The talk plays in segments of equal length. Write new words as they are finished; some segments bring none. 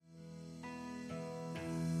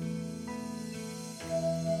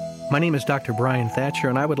My name is Dr. Brian Thatcher,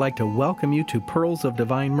 and I would like to welcome you to Pearls of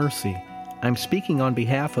Divine Mercy. I'm speaking on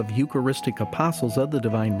behalf of Eucharistic Apostles of the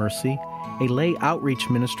Divine Mercy, a lay outreach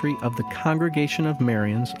ministry of the Congregation of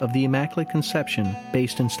Marians of the Immaculate Conception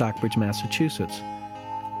based in Stockbridge, Massachusetts.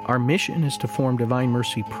 Our mission is to form Divine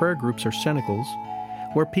Mercy prayer groups or cenacles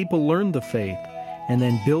where people learn the faith and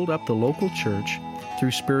then build up the local church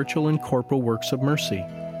through spiritual and corporal works of mercy,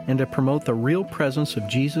 and to promote the real presence of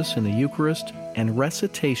Jesus in the Eucharist and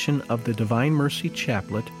recitation of the Divine Mercy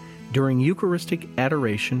Chaplet during Eucharistic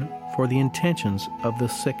adoration for the intentions of the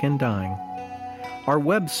sick and dying. Our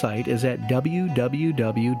website is at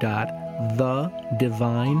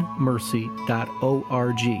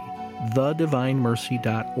www.thedivinemercy.org,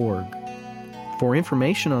 thedivinemercy.org. For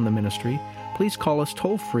information on the ministry, please call us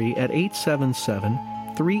toll-free at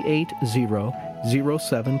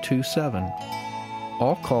 877-380-0727.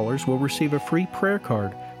 All callers will receive a free prayer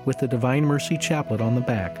card with the Divine Mercy Chaplet on the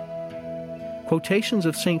back. Quotations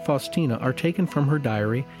of St. Faustina are taken from her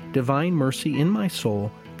diary, Divine Mercy in My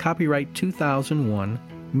Soul, copyright 2001,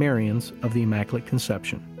 Marians of the Immaculate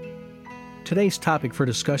Conception. Today's topic for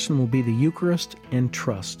discussion will be the Eucharist and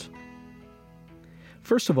trust.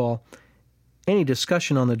 First of all, any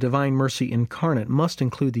discussion on the Divine Mercy incarnate must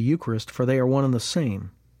include the Eucharist, for they are one and the same.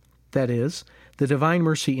 That is, the Divine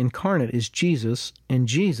Mercy incarnate is Jesus, and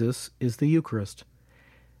Jesus is the Eucharist.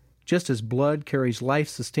 Just as blood carries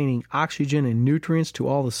life-sustaining oxygen and nutrients to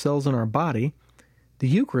all the cells in our body, the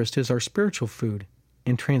Eucharist is our spiritual food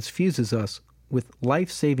and transfuses us with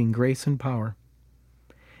life-saving grace and power.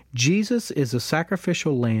 Jesus is a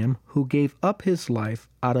sacrificial lamb who gave up his life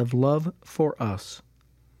out of love for us.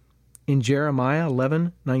 In Jeremiah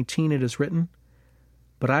 11:19 it is written,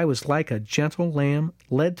 "But I was like a gentle lamb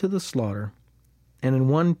led to the slaughter." And in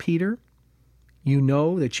 1 Peter, "You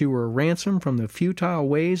know that you were ransomed from the futile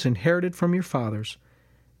ways inherited from your fathers,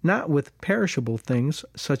 not with perishable things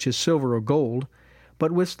such as silver or gold,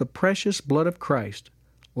 but with the precious blood of Christ,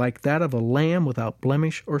 like that of a lamb without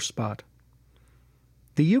blemish or spot."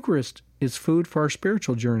 The Eucharist is food for our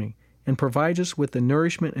spiritual journey and provides us with the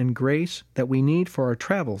nourishment and grace that we need for our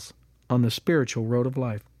travels on the spiritual road of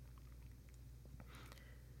life.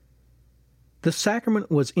 The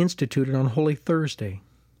sacrament was instituted on Holy Thursday,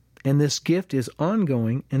 and this gift is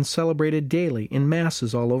ongoing and celebrated daily in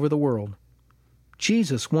Masses all over the world.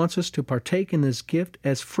 Jesus wants us to partake in this gift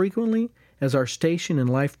as frequently as our station in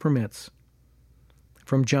life permits.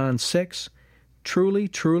 From John 6, "Truly,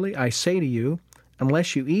 truly, I say to you,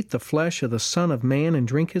 unless you eat the flesh of the Son of Man and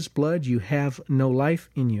drink his blood, you have no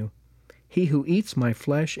life in you. He who eats my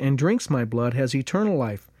flesh and drinks my blood has eternal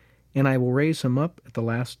life, and I will raise him up at the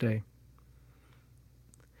last day."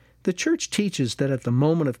 The Church teaches that at the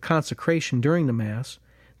moment of consecration during the Mass,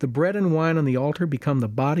 the bread and wine on the altar become the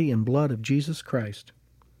body and blood of Jesus Christ.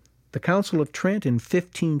 The Council of Trent in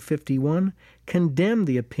 1551 condemned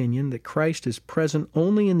the opinion that Christ is present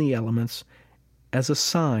only in the elements as a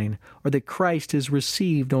sign, or that Christ is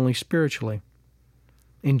received only spiritually.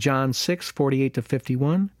 In John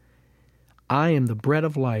 6:48-51, "I am the bread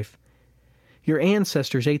of life. Your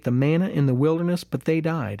ancestors ate the manna in the wilderness, but they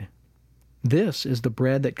died. This is the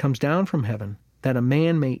bread that comes down from heaven, that a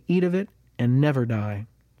man may eat of it and never die.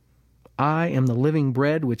 I am the living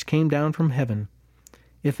bread which came down from heaven.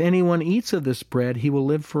 If anyone eats of this bread, he will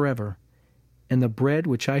live forever. And the bread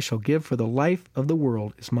which I shall give for the life of the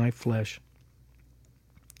world is my flesh."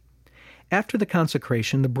 After the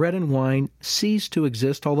consecration, the bread and wine cease to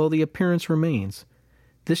exist, although the appearance remains.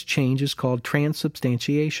 This change is called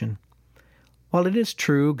transubstantiation. While it is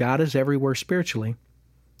true God is everywhere spiritually,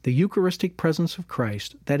 the Eucharistic presence of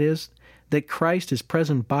Christ, that is, that Christ is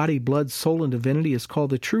present body, blood, soul, and divinity, is called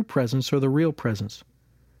the true presence or the real presence.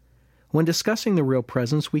 When discussing the real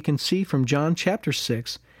presence, we can see from John chapter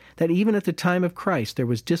 6 that even at the time of Christ there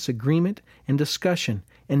was disagreement and discussion,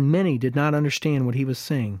 and many did not understand what he was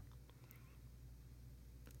saying.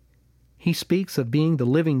 He speaks of being the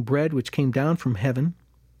living bread which came down from heaven,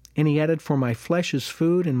 and he added, "For my flesh is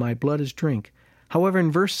food and my blood is drink." However,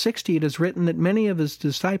 in verse 60 it is written that many of his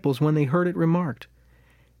disciples, when they heard it, remarked,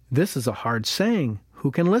 "This is a hard saying.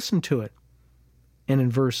 Who can listen to it?" And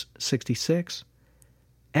in verse 66,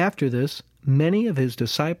 "After this, many of his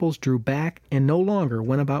disciples drew back and no longer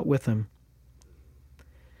went about with him."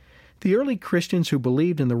 The early Christians who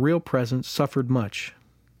believed in the real presence suffered much.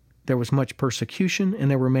 There was much persecution,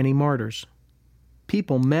 and there were many martyrs.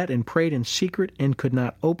 People met and prayed in secret and could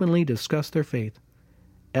not openly discuss their faith.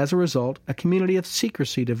 As a result, a community of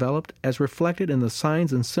secrecy developed as reflected in the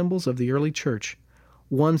signs and symbols of the early church,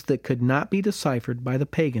 ones that could not be deciphered by the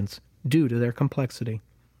pagans due to their complexity.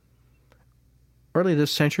 Early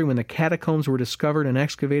this century, when the catacombs were discovered and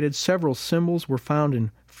excavated, several symbols were found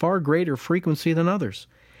in far greater frequency than others.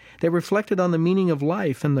 They reflected on the meaning of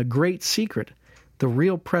life and the great secret, the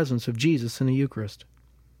real presence of Jesus in the Eucharist.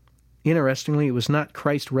 Interestingly, it was not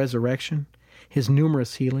Christ's resurrection, his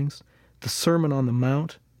numerous healings, the Sermon on the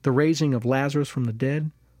Mount, the raising of Lazarus from the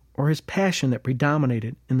dead, or his passion that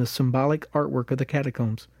predominated in the symbolic artwork of the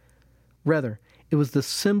catacombs. Rather, it was the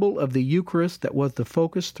symbol of the Eucharist that was the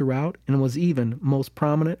focus throughout and was even most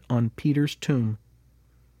prominent on Peter's tomb.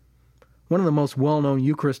 One of the most well-known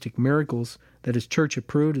Eucharistic miracles that is church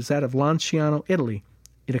approved is that of Lanciano, Italy.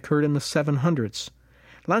 It occurred in the 700s.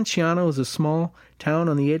 Lanciano is a small town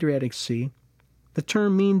on the Adriatic Sea. The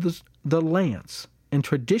term means the lance, and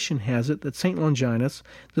tradition has it that St. Longinus,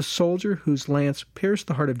 the soldier whose lance pierced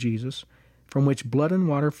the heart of Jesus, from which blood and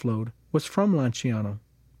water flowed, was from Lanciano.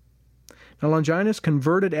 Now Longinus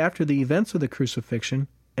converted after the events of the crucifixion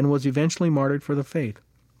and was eventually martyred for the faith.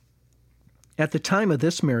 At the time of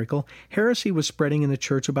this miracle, heresy was spreading in the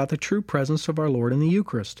church about the true presence of our Lord in the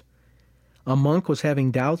Eucharist. A monk was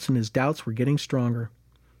having doubts, and his doubts were getting stronger.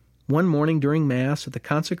 One morning during Mass at the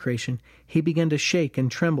consecration, he began to shake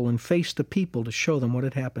and tremble and face the people to show them what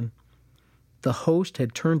had happened. The host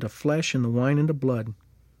had turned to flesh and the wine into blood.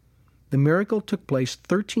 The miracle took place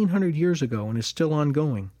 1,300 years ago and is still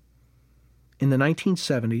ongoing. In the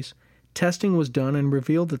 1970s, testing was done and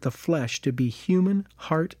revealed that the flesh to be human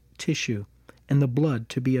heart tissue and the blood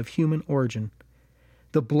to be of human origin.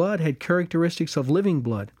 The blood had characteristics of living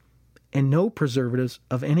blood, and no preservatives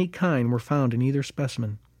of any kind were found in either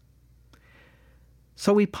specimen.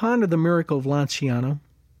 So we ponder the miracle of Lanciano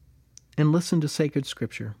and listen to sacred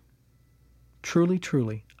Scripture. Truly,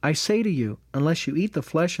 truly, I say to you, unless you eat the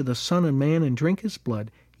flesh of the Son of Man and drink his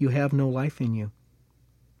blood, you have no life in you.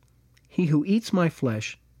 He who eats my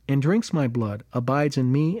flesh and drinks my blood abides in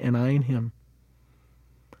me and I in him.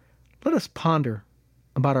 Let us ponder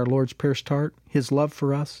about our Lord's pierced heart, his love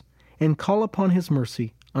for us, and call upon his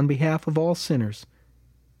mercy on behalf of all sinners,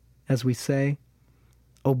 as we say,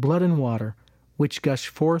 O blood and water, which gush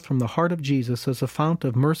forth from the heart of Jesus as a fount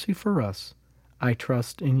of mercy for us, I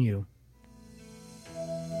trust in you.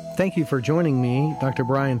 Thank you for joining me, Dr.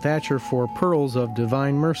 Brian Thatcher, for Pearls of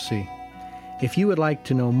Divine Mercy. If you would like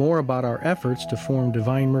to know more about our efforts to form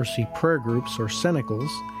Divine Mercy prayer groups or cenacles,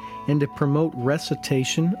 and to promote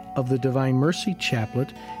recitation of the Divine Mercy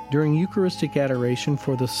Chaplet during Eucharistic adoration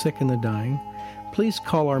for the sick and the dying, please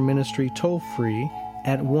call our ministry toll-free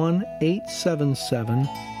at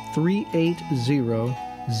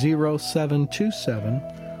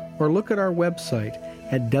 1-877-380-0727 or look at our website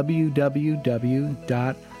at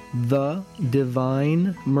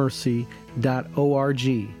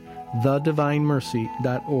www.thedivinemercy.org,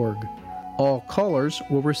 thedivinemercy.org. All callers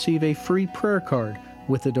will receive a free prayer card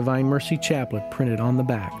with the Divine Mercy Chaplet printed on the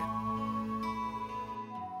back.